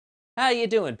How you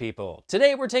doing, people?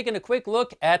 Today we're taking a quick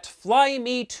look at Fly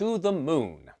Me to the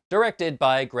Moon, directed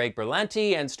by Greg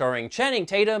Berlanti and starring Channing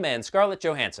Tatum and Scarlett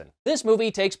Johansson. This movie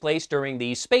takes place during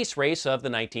the space race of the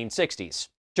 1960s.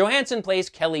 Johansson plays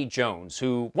Kelly Jones,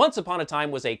 who once upon a time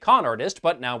was a con artist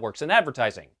but now works in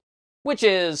advertising. Which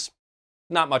is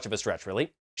not much of a stretch,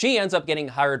 really. She ends up getting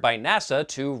hired by NASA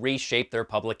to reshape their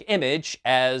public image,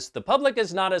 as the public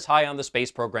is not as high on the space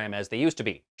program as they used to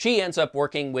be. She ends up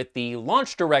working with the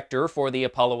launch director for the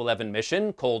Apollo 11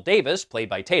 mission, Cole Davis, played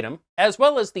by Tatum, as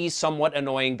well as the somewhat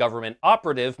annoying government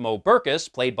operative Mo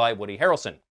Burkus, played by Woody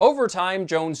Harrelson. Over time,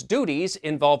 Jones' duties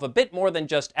involve a bit more than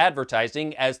just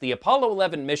advertising, as the Apollo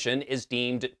 11 mission is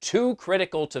deemed too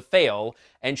critical to fail,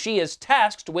 and she is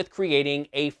tasked with creating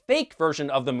a fake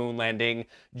version of the moon landing,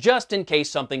 just in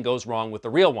case something goes wrong with the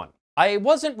real one. I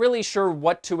wasn't really sure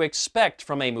what to expect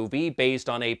from a movie based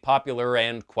on a popular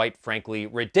and, quite frankly,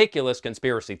 ridiculous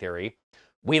conspiracy theory.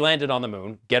 We landed on the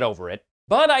moon, get over it.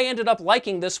 But I ended up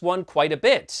liking this one quite a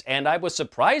bit, and I was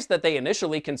surprised that they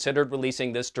initially considered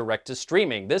releasing this direct to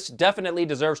streaming. This definitely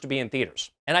deserves to be in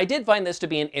theaters. And I did find this to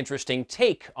be an interesting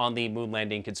take on the moon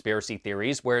landing conspiracy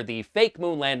theories, where the fake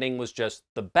moon landing was just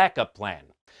the backup plan.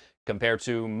 Compared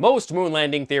to most moon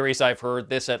landing theories I've heard,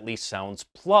 this at least sounds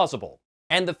plausible.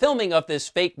 And the filming of this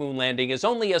fake moon landing is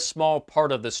only a small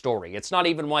part of the story. It's not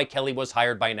even why Kelly was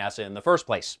hired by NASA in the first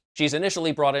place. She's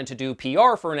initially brought in to do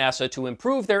PR for NASA to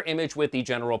improve their image with the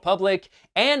general public,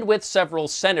 and with several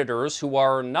senators who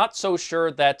are not so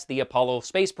sure that the Apollo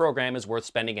space program is worth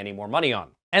spending any more money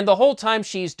on. And the whole time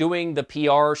she's doing the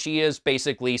PR, she is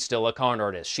basically still a con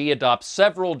artist. She adopts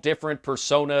several different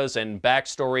personas and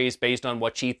backstories based on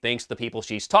what she thinks the people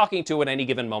she's talking to at any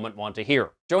given moment want to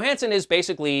hear. Johansson is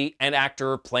basically an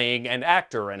actor playing an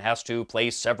actor and has to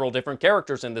play several different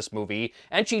characters in this movie,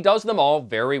 and she does them all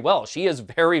very well. She is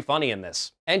very funny in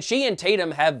this. And she and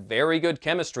Tatum have very good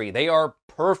chemistry. They are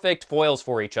perfect foils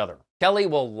for each other. Kelly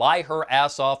will lie her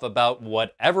ass off about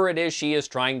whatever it is she is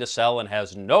trying to sell and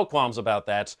has no qualms about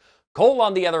that. Cole,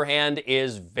 on the other hand,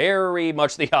 is very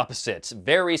much the opposite.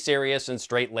 Very serious and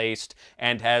straight-laced,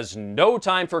 and has no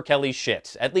time for Kelly's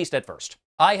shit, at least at first.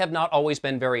 I have not always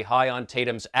been very high on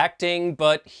Tatum's acting,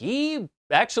 but he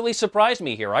actually surprised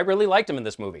me here. I really liked him in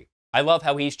this movie. I love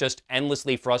how he's just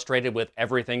endlessly frustrated with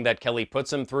everything that Kelly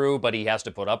puts him through, but he has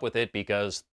to put up with it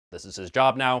because this is his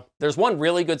job now. There's one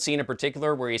really good scene in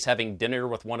particular where he's having dinner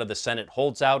with one of the Senate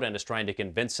holdouts and is trying to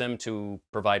convince him to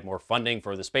provide more funding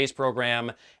for the space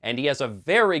program, and he has a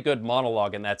very good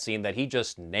monologue in that scene that he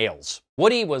just nails.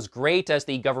 Woody was great as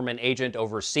the government agent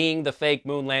overseeing the fake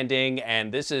moon landing,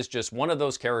 and this is just one of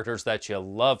those characters that you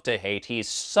love to hate. He's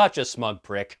such a smug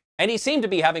prick. And he seemed to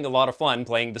be having a lot of fun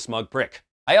playing the smug prick.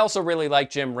 I also really like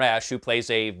Jim Rash, who plays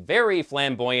a very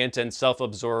flamboyant and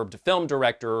self-absorbed film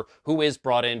director who is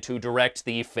brought in to direct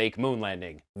the fake moon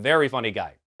landing. Very funny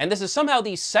guy. And this is somehow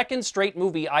the second straight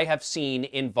movie I have seen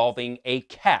involving a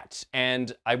cat.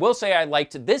 And I will say I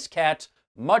liked this cat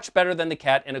much better than the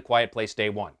cat in A Quiet Place Day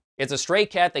One. It's a stray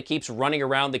cat that keeps running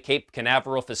around the Cape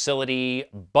Canaveral facility,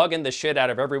 bugging the shit out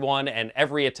of everyone, and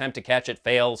every attempt to catch it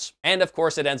fails. And of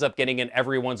course, it ends up getting in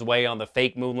everyone's way on the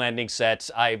fake moon landing set.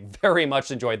 I very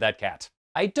much enjoyed that cat.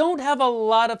 I don't have a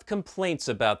lot of complaints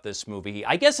about this movie.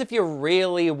 I guess if you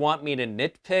really want me to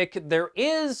nitpick, there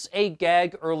is a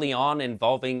gag early on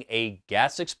involving a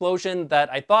gas explosion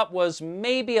that I thought was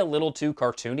maybe a little too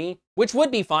cartoony, which would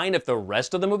be fine if the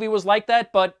rest of the movie was like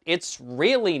that, but it's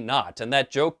really not, and that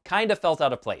joke kind of felt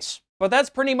out of place. But that's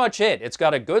pretty much it. It's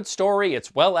got a good story,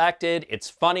 it's well acted, it's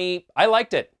funny, I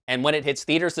liked it. And when it hits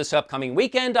theaters this upcoming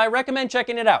weekend, I recommend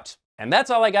checking it out. And that's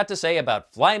all I got to say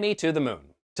about Fly Me to the Moon.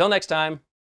 Till next time,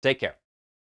 take care.